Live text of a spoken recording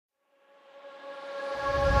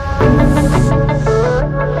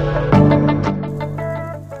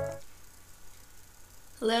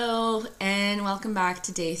welcome back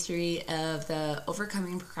to day 3 of the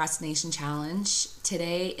Overcoming Procrastination Challenge.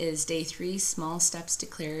 Today is day 3, Small Steps to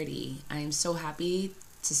Clarity. I am so happy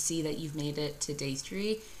to see that you've made it to day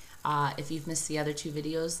 3. If you've missed the other 2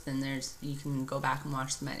 videos, then you can go back and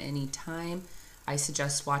watch them at any time. I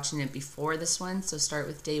suggest watching it before this one, so start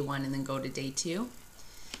with day 1 and then go to day 2.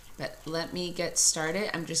 But let me get started.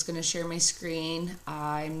 I'm just going to share my screen.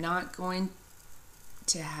 I'm not going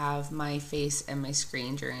to have my face and my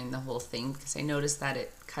screen during the whole thing because I noticed that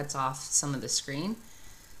it cuts off some of the screen,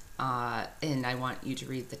 and I want you to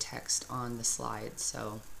read the text on the slide.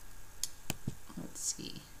 So let's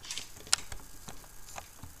see.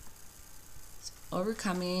 So,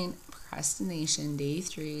 Overcoming Procrastination, day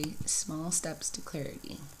 3, Small Steps to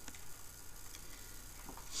Clarity.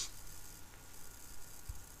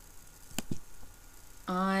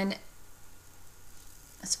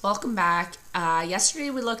 So welcome back. Yesterday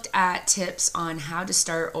we looked at tips on how to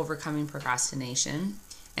start overcoming procrastination,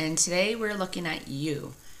 and today we're looking at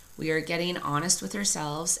you. We are getting honest with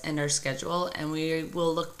ourselves and our schedule, and we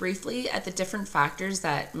will look briefly at the different factors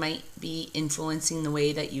that might be influencing the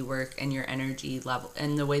way that you work and your energy level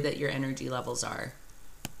and the way that your energy levels are.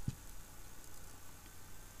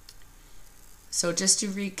 So just to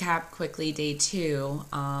recap quickly, day 2,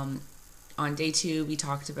 on day 2 we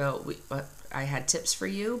talked about I had tips for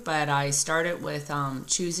you, but I started with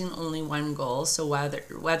choosing only one goal. So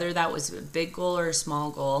whether that was a big goal or a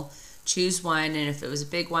small goal, choose one, and if it was a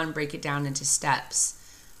big one, break it down into steps.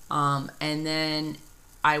 And then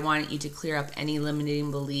I wanted you to clear up any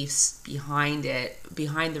limiting beliefs behind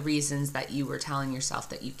the reasons that you were telling yourself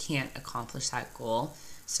that you can't accomplish that goal.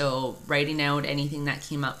 So writing out anything that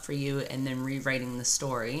came up for you and then rewriting the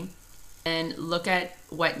story. And look at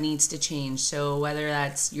what needs to change. So whether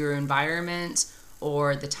that's your environment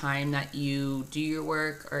or the time that you do your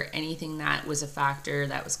work or anything that was a factor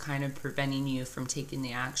that was kind of preventing you from taking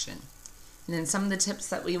the action. And then some of the tips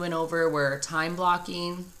that we went over were time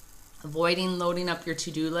blocking, avoiding loading up your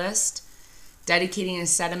to-do list, dedicating a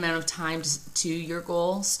set amount of time to your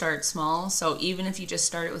goal. Start small. So even if you just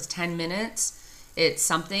start it with 10 minutes, it's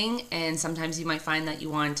something, and sometimes you might find that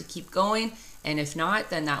you want to keep going. And if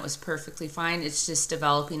not, then that was perfectly fine. It's just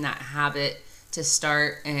developing that habit to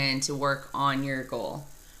start and to work on your goal.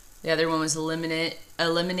 The other one was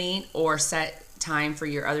eliminate or set time for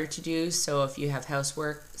your other to-dos. So if you have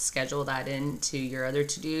housework, schedule that into your other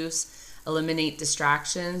to-dos. Eliminate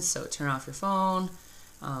distractions. So turn off your phone.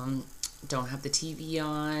 Don't have the TV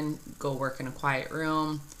on. Go work in a quiet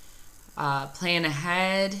room. Plan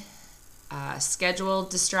ahead. Schedule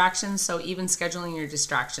distractions, so even scheduling your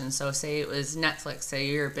distractions. So say it was Netflix, say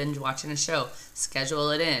you're binge watching a show,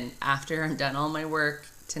 schedule it in after I'm done all my work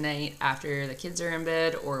tonight, after the kids are in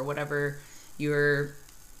bed, or whatever your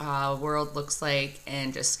world looks like,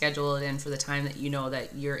 and just schedule it in for the time that you know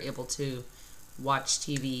that you're able to watch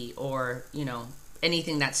TV or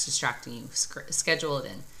anything that's distracting you. Schedule it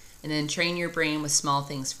in, and then train your brain with small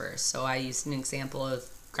things first. So I used an example of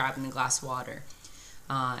grabbing a glass of water.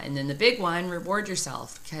 And then the big one, reward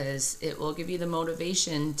yourself, because it will give you the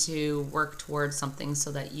motivation to work towards something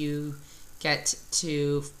so that you get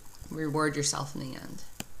to reward yourself in the end.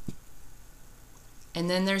 And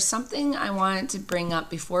then there's something I wanted to bring up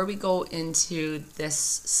before we go into this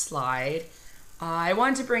slide. I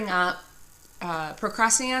wanted to bring up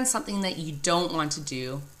procrastinating on something that you don't want to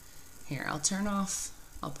do. Here, I'll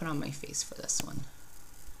put on my face for this one.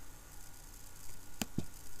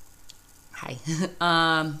 Hi.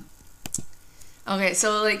 Okay,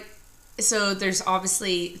 so there's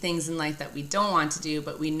obviously things in life that we don't want to do,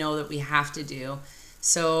 but we know that we have to do.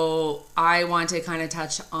 So I want to kind of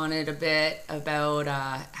touch on it a bit about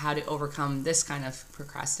how to overcome this kind of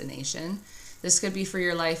procrastination. This could be for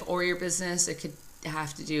your life or your business. It could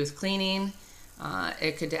have to do with cleaning.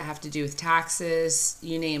 It could have to do with taxes,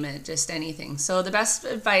 you name it, just anything. So the best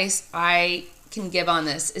advice I can give on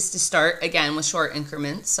this is to start again with short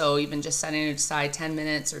increments. So even just setting aside 10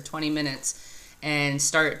 minutes or 20 minutes and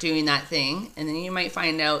start doing that thing, and then you might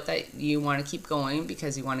find out that you want to keep going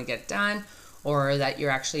because you want to get it done, or that you're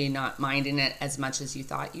actually not minding it as much as you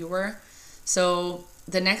thought you were. So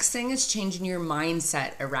the next thing is changing your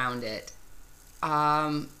mindset around it.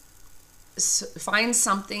 So find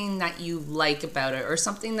something that you like about it, or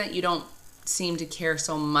something that you don't seem to care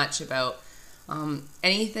so much about.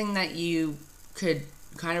 Anything that you could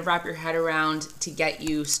kind of wrap your head around to get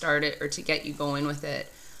you started or to get you going with it.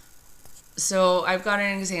 So I've got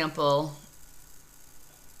an example.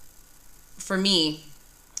 For me,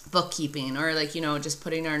 bookkeeping, or just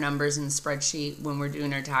putting our numbers in the spreadsheet when we're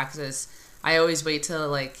doing our taxes. I always wait till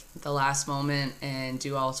like the last moment and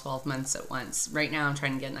do all 12 months at once. Right now I'm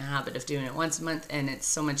trying to get in the habit of doing it once a month, and it's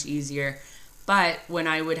so much easier. But when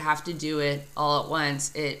I would have to do it all at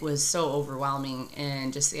once, it was so overwhelming,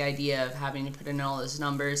 and just the idea of having to put in all those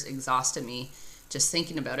numbers exhausted me just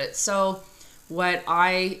thinking about it. So what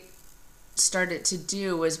I started to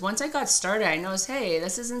do was, once I got started, I noticed, hey,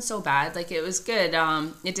 this isn't so bad. Like, it was good.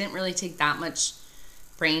 It didn't really take that much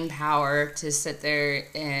brain power to sit there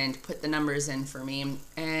and put the numbers in for me,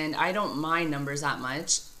 and I don't mind numbers that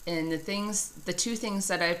much. And the two things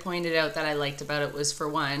that I pointed out that I liked about it was, for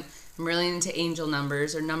one, I'm really into angel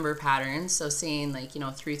numbers or number patterns. So saying like,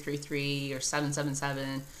 333 or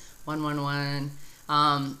 777,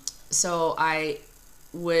 111. So I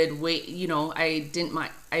would wait, I didn't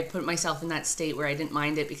mind. I put myself in that state where I didn't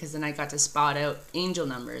mind it, because then I got to spot out angel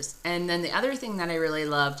numbers. And then the other thing that I really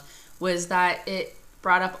loved was that it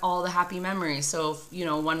brought up all the happy memories. So,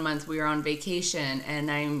 1 month we were on vacation, and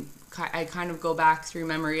I kind of go back through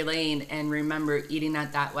memory lane and remember eating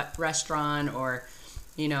at that restaurant, or,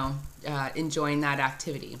 enjoying that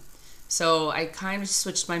activity. So I kind of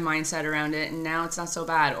switched my mindset around it, and now it's not so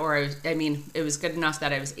bad. Or, it was good enough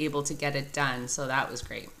that I was able to get it done. So that was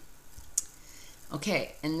great.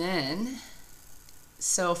 Okay, and then,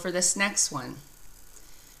 so for this next one,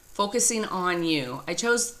 focusing on you. I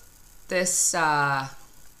chose this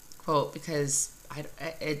quote because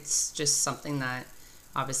it's just something that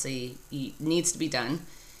obviously needs to be done.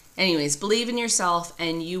 Anyways, believe in yourself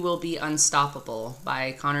and you will be unstoppable,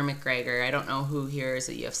 by Conor McGregor. I don't know who here is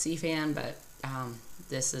a UFC fan, but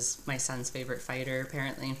this is my son's favorite fighter,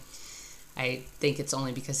 apparently. I think it's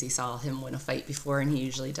only because he saw him win a fight before, and he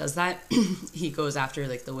usually does that. He goes after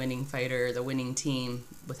like the winning fighter, the winning team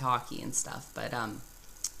with hockey and stuff. But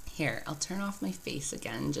here, I'll turn off my face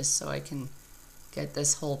again just so I can get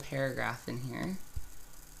this whole paragraph in here.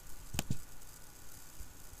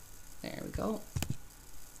 There we go.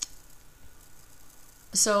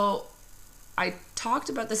 So I talked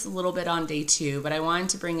about this a little bit on day 2, but I wanted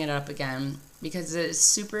to bring it up again because it's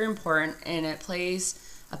super important, and it plays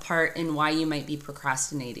a part in why you might be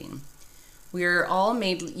procrastinating. We're all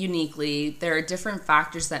made uniquely. There are different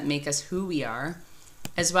factors that make us who we are,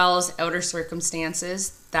 as well as outer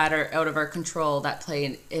circumstances that are out of our control that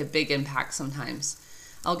play a big impact sometimes.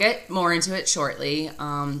 I'll get more into it shortly.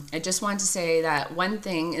 I just want to say that one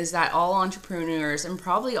thing is that all entrepreneurs, and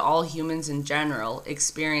probably all humans in general,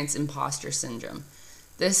 experience imposter syndrome.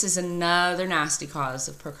 This is another nasty cause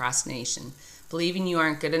of procrastination. Believing you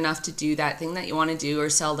aren't good enough to do that thing that you want to do, or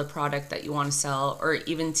sell the product that you want to sell, or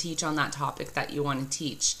even teach on that topic that you want to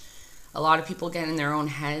teach. A lot of people get in their own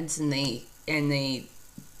heads, and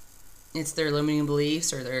it's their limiting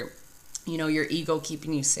beliefs, or their your ego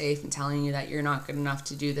keeping you safe and telling you that you're not good enough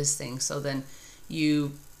to do this thing. So then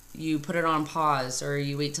you put it on pause, or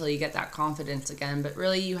you wait till you get that confidence again. But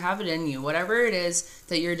really, you have it in you. Whatever it is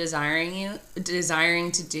that you're desiring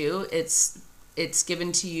to do, it's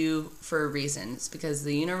given to you for a reason. It's because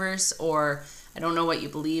the universe, or I don't know what you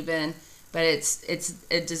believe in, but it's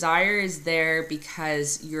a desire is there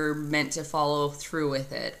because you're meant to follow through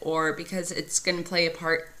with it, or because it's going to play a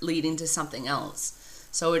part leading to something else.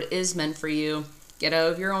 So it is meant for you. Get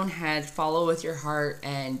out of your own head, follow with your heart,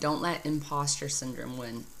 and don't let imposter syndrome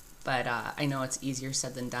win. But I know it's easier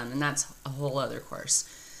said than done, and that's a whole other course.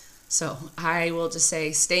 So I will just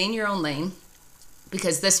say, stay in your own lane,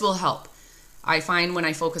 because this will help. I find when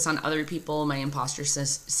I focus on other people, my imposter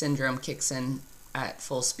syndrome kicks in at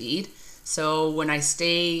full speed. So when I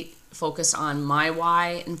stay focused on my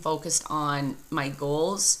why and focused on my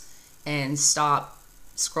goals, and stop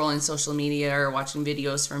scrolling social media or watching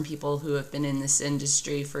videos from people who have been in this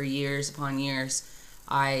industry for years upon years,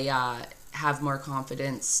 I have more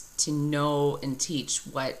confidence to know and teach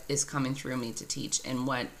what is coming through me to teach, and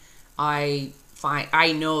what I find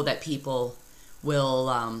I know that people will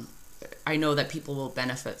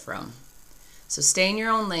benefit from. So stay in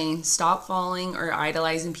your own lane. Stop following or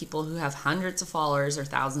idolizing people who have hundreds of followers or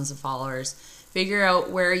thousands of followers. Figure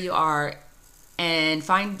out where you are, and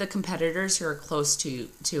find the competitors who are close to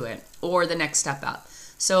it, or the next step up.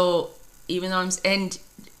 So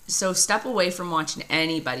so step away from watching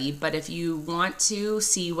anybody, but if you want to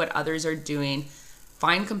see what others are doing,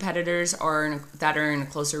 find competitors that are in a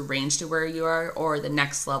closer range to where you are, or the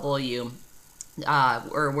next level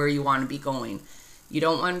or where you want to be going. You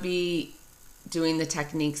don't want to be doing the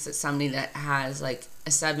techniques that somebody that has like a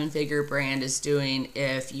 7-figure brand is doing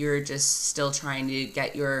if you're just still trying to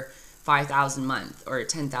get your 5,000 month, or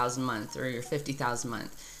 10,000 month, or your 50,000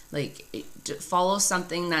 month. Like, follow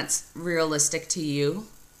something that's realistic to you,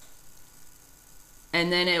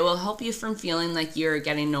 and then it will help you from feeling like you're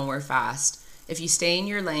getting nowhere fast. If you stay in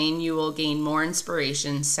your lane, you will gain more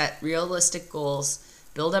inspiration, set realistic goals,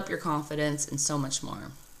 build up your confidence, and so much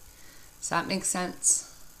more. Does that make sense?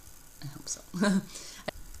 I hope so.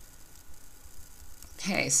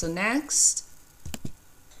 Okay, so next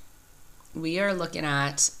we are looking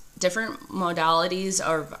at different modalities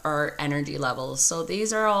of our energy levels. So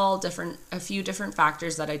these are all a few different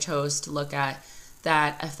factors that I chose to look at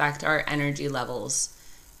that affect our energy levels.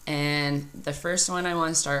 And the first one I want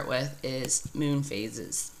to start with is moon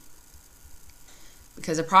phases.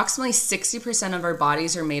 Because approximately 60% of our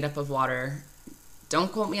bodies are made up of water.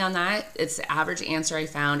 Don't quote me on that. It's the average answer I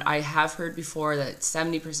found. I have heard before that it's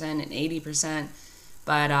 70% and 80%,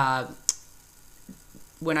 but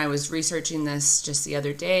when I was researching this just the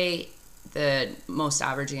other day, the most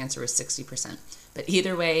average answer was 60%. But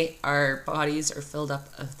either way, our bodies are filled up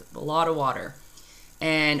with a lot of water.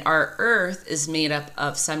 And our Earth is made up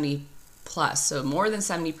of 70 plus, so more than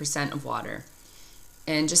 70% of water.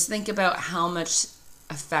 And just think about how much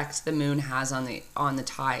effect the moon has on the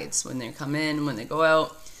tides when they come in, when they go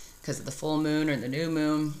out, because of the full moon or the new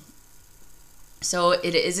moon. So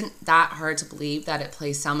it isn't that hard to believe that it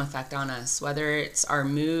plays some effect on us, whether it's our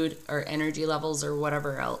mood, our energy levels, or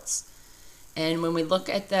whatever else. And when we look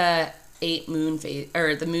at the moon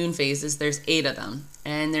phases, there's 8 of them,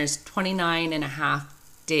 and there's 29 and a half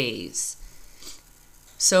days.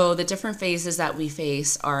 So the different phases that we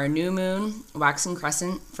face are new moon, waxing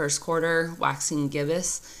crescent, first quarter, waxing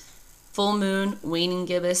gibbous, full moon, waning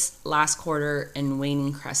gibbous, last quarter, and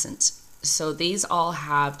waning crescent. So these all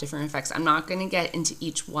have different effects. I'm not going to get into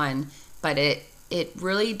each one, but it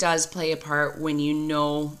really does play a part when you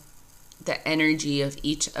know the energy of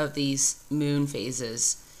each of these moon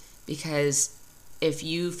phases, because if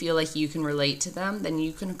you feel like you can relate to them, then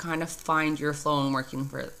you can kind of find your flow in working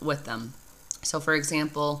with them. So for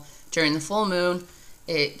example, during the full moon,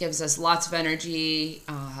 it gives us lots of energy.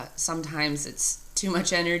 Sometimes it's too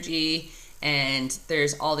much energy and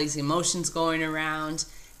there's all these emotions going around.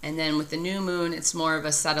 And then with the new moon, it's more of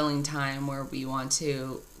a settling time where we want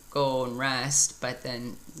to go and rest, but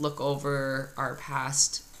then look over our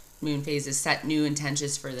past moon phases, set new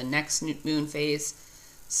intentions for the next moon phase.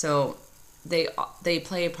 So they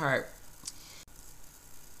play a part.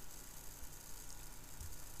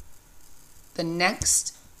 The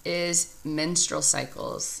next is menstrual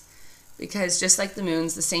cycles, because just like the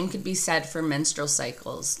moons, the same could be said for menstrual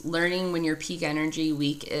cycles. Learning when your peak energy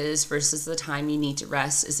week is versus the time you need to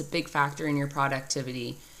rest is a big factor in your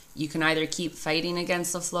productivity. You can either keep fighting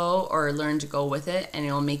against the flow or learn to go with it, and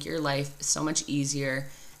it will make your life so much easier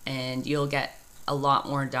and you'll get a lot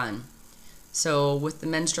more done. So with the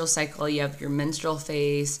menstrual cycle, you have your menstrual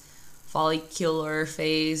phase, follicular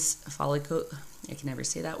phase, I can never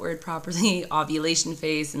say that word properly, ovulation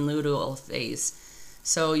phase, and luteal phase.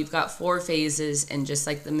 So you've got 4 phases, and just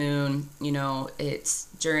like the moon, it's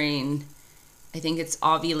during, I think it's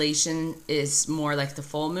ovulation is more like the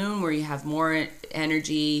full moon where you have more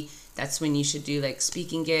energy. That's when you should do like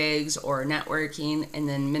speaking gigs or networking. And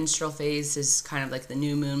then menstrual phase is kind of like the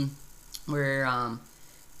new moon where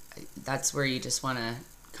that's where you just want to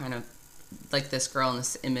kind of, like this girl in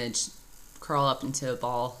this image, curl up into a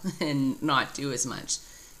ball and not do as much.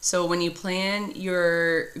 So when you plan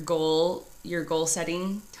your goal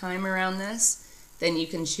setting time around this, then you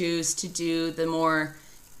can choose to do the more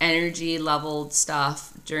energy leveled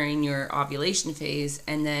stuff during your ovulation phase,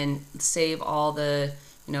 and then save all the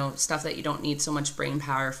stuff that you don't need so much brain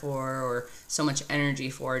power for or so much energy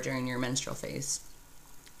for during your menstrual phase.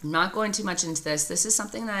 I'm not going too much into this. This is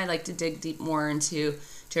something that I like to dig deep more into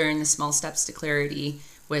during the Small Steps to Clarity,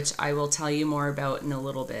 which I will tell you more about in a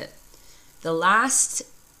little bit. The last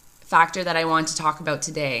factor that I want to talk about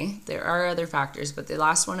today, there are other factors, but the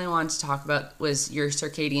last one I wanted to talk about was your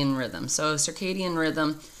circadian rhythm. So circadian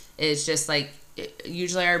rhythm is just like,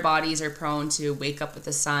 usually our bodies are prone to wake up with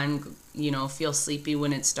the sun, feel sleepy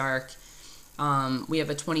when it's dark. We have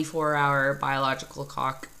a 24-hour biological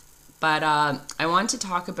clock. But I want to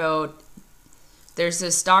talk about, there's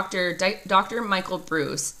this Dr. Michael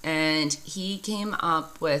Bruce, and he came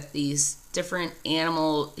up with these different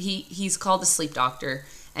he's called the sleep doctor,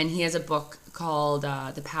 and he has a book called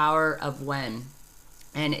The Power of When,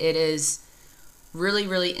 and it is really,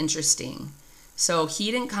 really interesting. So he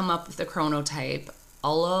didn't come up with the chronotype.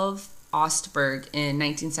 Olaf Ostberg in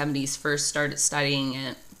 1970s first started studying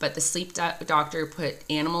it, but the sleep doctor put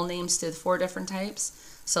animal names to the 4 different types.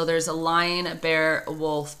 So there's a lion, a bear, a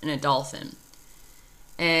wolf, and a dolphin.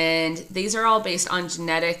 And these are all based on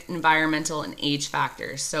genetic, environmental, and age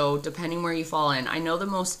factors. So depending where you fall in. I know the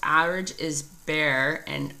most average is bear,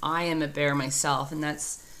 and I am a bear myself. And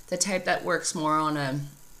that's the type that works more on a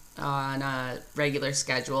on a regular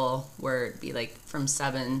schedule where it'd be like from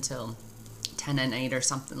 7 till 10 at night or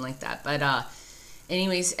something like that. But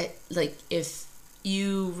anyways, like if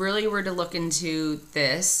you really were to look into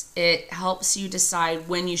this, it helps you decide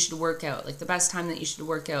when you should work out, like the best time that you should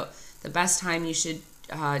work out, the best time you should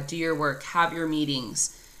do your work, have your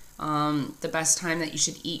meetings, the best time that you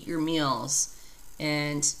should eat your meals,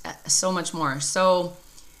 and so much more. So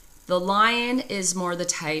the lion is more the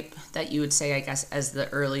type that you would say, I guess, as the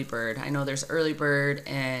early bird. I know there's early bird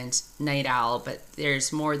and night owl, but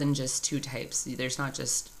there's more than just two types. There's not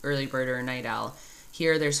just early bird or night owl.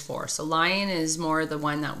 Here there's four. So lion is more the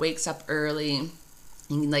one that wakes up early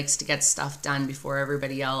and likes to get stuff done before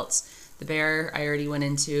everybody else. The bear I already went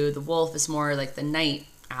into. The wolf is more like the night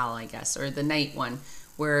owl, I guess, or the night one,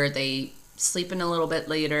 where they sleep in a little bit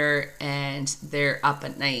later and they're up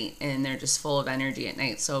at night and they're just full of energy at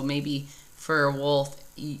night. So maybe for a wolf,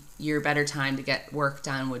 your better time to get work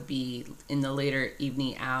done would be in the later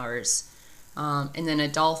evening hours. And then a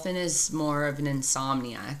dolphin is more of an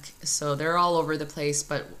insomniac. So they're all over the place,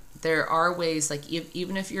 but there are ways, like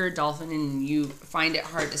even if you're a dolphin and you find it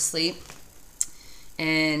hard to sleep,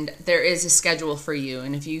 and there is a schedule for you.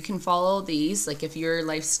 And if you can follow these, like if your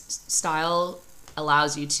lifestyle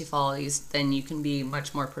allows you to follow these, then you can be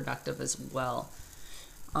much more productive as well.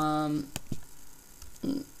 1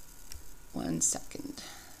 second.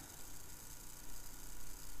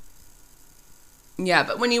 Yeah,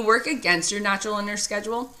 but when you work against your natural inner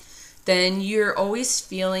schedule, then you're always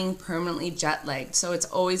feeling permanently jet lagged. So it's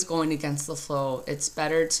always going against the flow. It's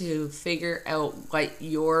better to figure out what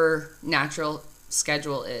your natural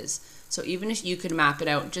schedule is. So even if you could map it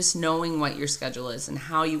out, just knowing what your schedule is and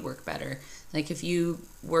how you work better. Like if you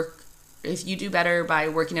do better by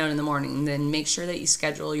working out in the morning, then make sure that you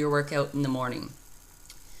schedule your workout in the morning.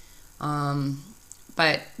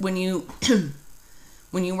 But when you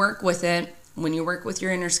when you work with it, when you work with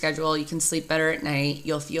your inner schedule, you can sleep better at night.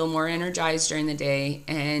 You'll feel more energized during the day,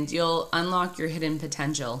 and you'll unlock your hidden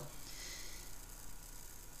potential.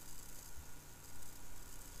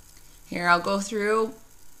 Here, I'll go through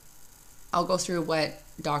what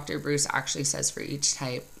Dr. Bruce actually says for each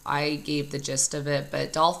type. I gave the gist of it,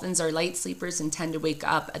 but dolphins are light sleepers and tend to wake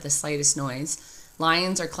up at the slightest noise.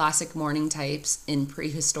 Lions are classic morning types in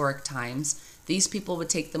prehistoric times. These people would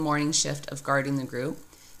take the morning shift of guarding the group.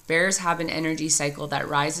 Bears have an energy cycle that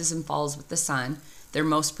rises and falls with the sun. They're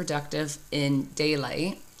most productive in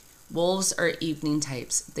daylight. Wolves are evening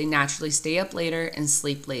types. They naturally stay up later and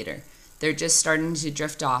sleep later. They're just starting to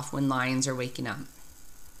drift off when lions are waking up.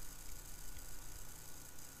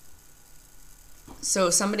 So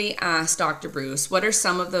somebody asked Dr. Bruce, what are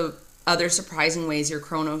some of the other surprising ways your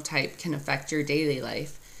chronotype can affect your daily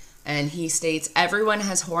life? And he states, everyone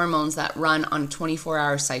has hormones that run on a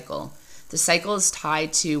 24-hour cycle. The cycle is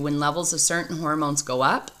tied to when levels of certain hormones go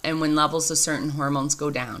up and when levels of certain hormones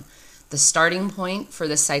go down. The starting point for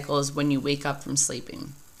this cycle is when you wake up from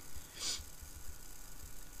sleeping.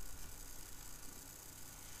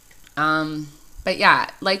 But yeah,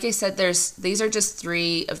 like I said, these are just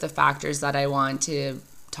 3 of the factors that I want to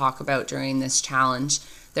talk about during this challenge.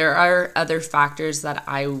 There are other factors that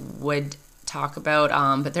I would talk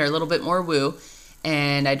about, but they're a little bit more woo,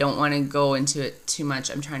 and I don't want to go into it too much.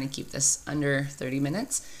 I'm trying to keep this under 30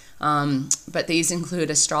 minutes. But these include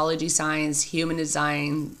astrology signs, human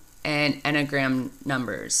design, and enneagram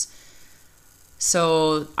numbers.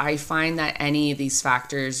 So I find that any of these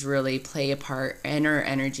factors really play a part in our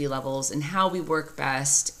energy levels and how we work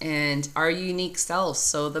best and our unique selves.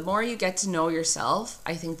 So the more you get to know yourself,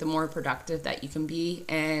 I think the more productive that you can be,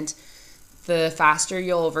 and the faster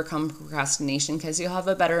you'll overcome procrastination because you'll have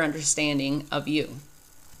a better understanding of you.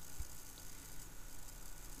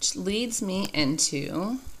 Which leads me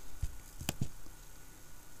into,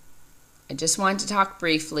 I just wanted to talk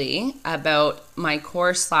briefly about my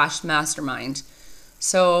course/mastermind.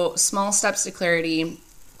 So small steps to clarity.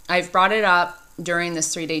 I've brought it up during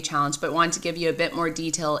this 3-day challenge, but wanted to give you a bit more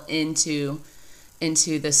detail into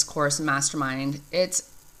this course and mastermind. It's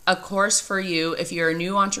a course for you if you're a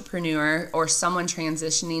new entrepreneur or someone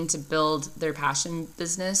transitioning to build their passion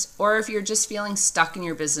business, or if you're just feeling stuck in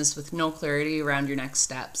your business with no clarity around your next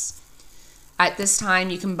steps. At this time,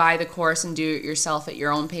 you can buy the course and do it yourself at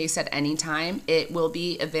your own pace at any time. It will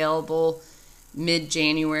be available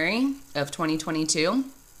mid-January of 2022,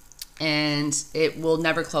 and it will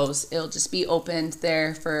never close. It'll just be opened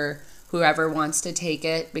there for whoever wants to take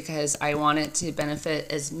it, because I want it to benefit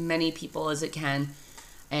as many people as it can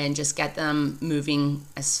and just get them moving,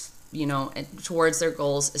 as towards their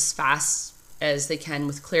goals as fast as they can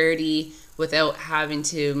with clarity without having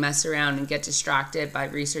to mess around and get distracted by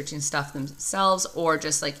researching stuff themselves, or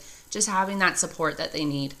just having that support that they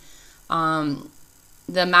need.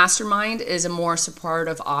 The mastermind is a more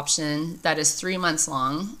supportive option that is 3 months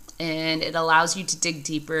long, and it allows you to dig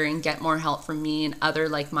deeper and get more help from me and other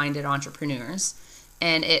like-minded entrepreneurs.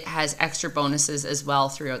 And it has extra bonuses as well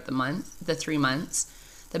throughout the 3 months.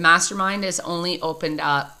 The mastermind is only opened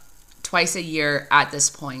up twice a year at this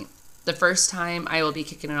point. The first time I will be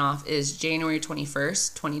kicking it off is January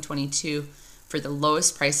 21st, 2022, for the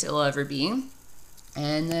lowest price it will ever be.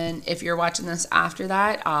 And then if you're watching this after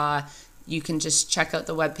that, you can just check out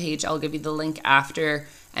the webpage. I'll give you the link after,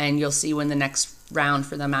 and you'll see when the next round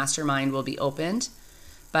for the mastermind will be opened.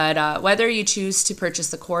 But whether you choose to purchase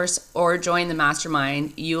the course or join the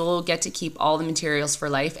mastermind, you'll get to keep all the materials for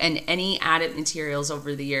life and any added materials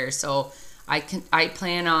over the year. So I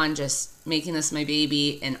plan on just making this my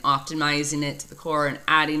baby and optimizing it to the core and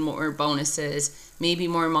adding more bonuses, maybe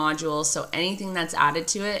more modules. So anything that's added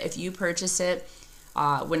to it, if you purchase it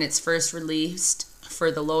when it's first released for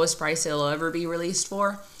the lowest price it'll ever be released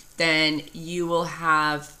for, then you will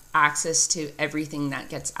have access to everything that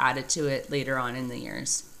gets added to it later on in the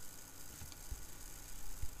years.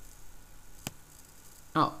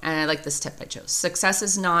 Oh, and I like this tip I chose. Success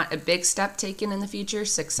is not a big step taken in the future.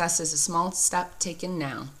 Success is a small step taken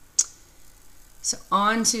now. So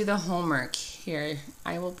on to the homework. Here,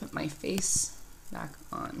 I will put my face back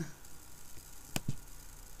on.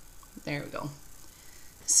 There we go.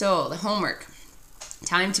 So the homework.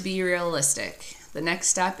 Time to be realistic. The next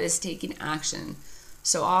step is taking action.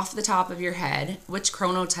 So off the top of your head, which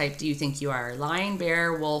chronotype do you think you are? Lion,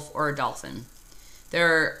 bear, wolf, or dolphin?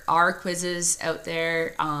 There are quizzes out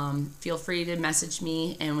there. Feel free to message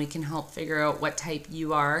me and we can help figure out what type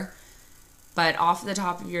you are. But off the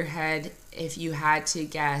top of your head, if you had to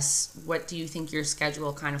guess, what do you think your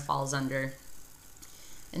schedule kind of falls under?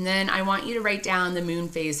 And then I want you to write down the moon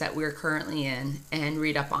phase that we're currently in and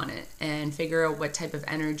read up on it and figure out what type of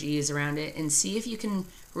energy is around it and see if you can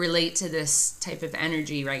relate to this type of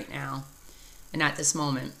energy right now and at this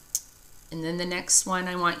moment. And then the next one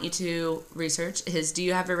I want you to research is, do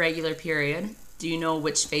you have a regular period? Do you know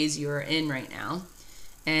which phase you are in right now?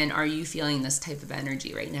 And are you feeling this type of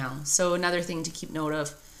energy right now? So another thing to keep note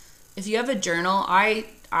of, if you have a journal, I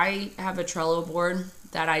have a Trello board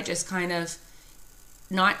that I just kind of,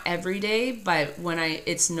 not every day, but when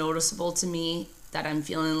it's noticeable to me that I'm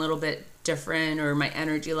feeling a little bit different or my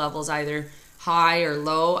energy level's either high or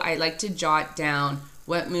low, I like to jot down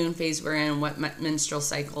what moon phase we're in, what menstrual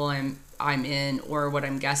cycle I'm in, or what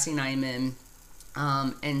I'm guessing I'm in,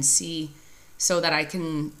 and see, so that I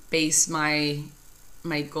can base my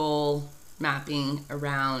goal mapping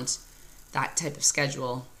around that type of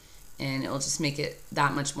schedule, and it'll just make it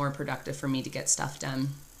that much more productive for me to get stuff done.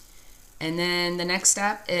 And then the next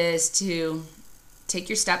step is to take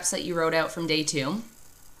your steps that you wrote out from day 2,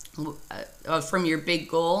 from your big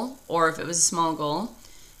goal, or if it was a small goal,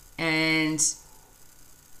 and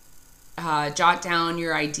jot down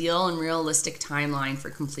your ideal and realistic timeline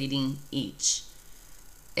for completing each.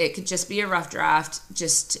 It could just be a rough draft,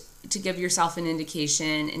 just to give yourself an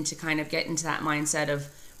indication and to kind of get into that mindset of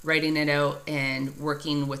writing it out and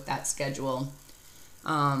working with that schedule.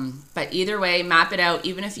 But either way, map it out.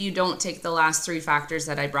 Even if you don't take the last 3 factors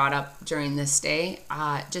that I brought up during this day,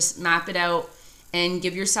 just map it out and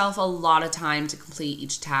give yourself a lot of time to complete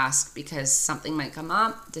each task, because something might come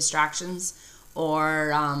up, distractions,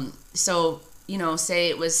 or so, you know, say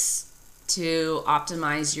it was to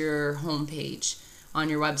optimize your homepage on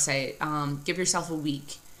your website. Give yourself a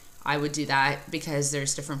week. I would do that, because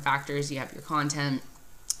there's different factors. You have your content,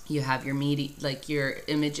 you have your media, like your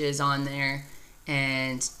images on there,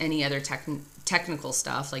 and any other technical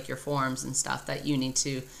stuff like your forms and stuff that you need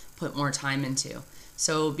to put more time into.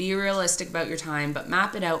 So be realistic about your time, but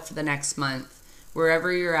map it out for the next month,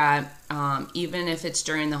 wherever you're at. Even if it's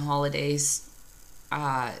during the holidays,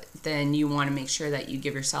 then you want to make sure that you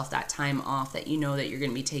give yourself that time off that you know that you're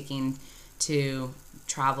going to be taking to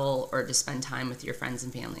travel or to spend time with your friends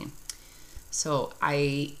and family. So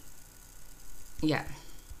I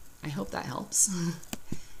hope that helps.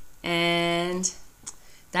 And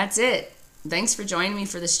that's it. Thanks for joining me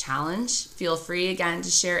for this challenge. Feel free again to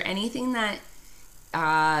share anything that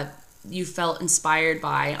you felt inspired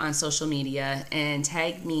by on social media and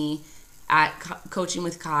tag me at Coaching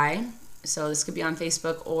with Kai. So this could be on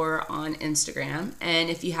Facebook or on Instagram.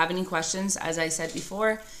 And if you have any questions, as I said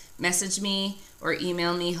before, message me or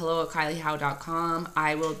email me, hello@kyliehowe.com.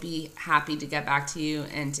 I will be happy to get back to you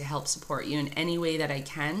and to help support you in any way that I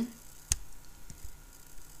can.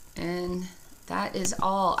 And that is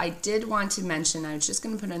all. I did want to mention, I was just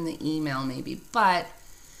going to put in the email maybe, but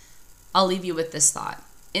I'll leave you with this thought.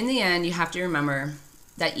 In the end, you have to remember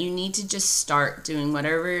that you need to just start doing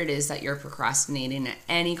whatever it is that you're procrastinating at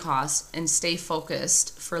any cost and stay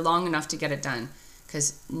focused for long enough to get it done,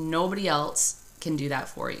 because nobody else can do that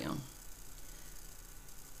for you.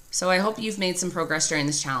 So I hope you've made some progress during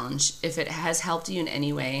this challenge. If it has helped you in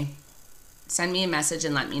any way, send me a message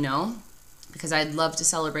and let me know, because I'd love to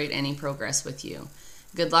celebrate any progress with you.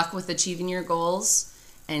 Good luck with achieving your goals,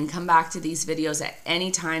 and come back to these videos at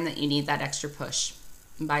any time that you need that extra push.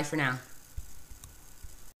 Bye for now.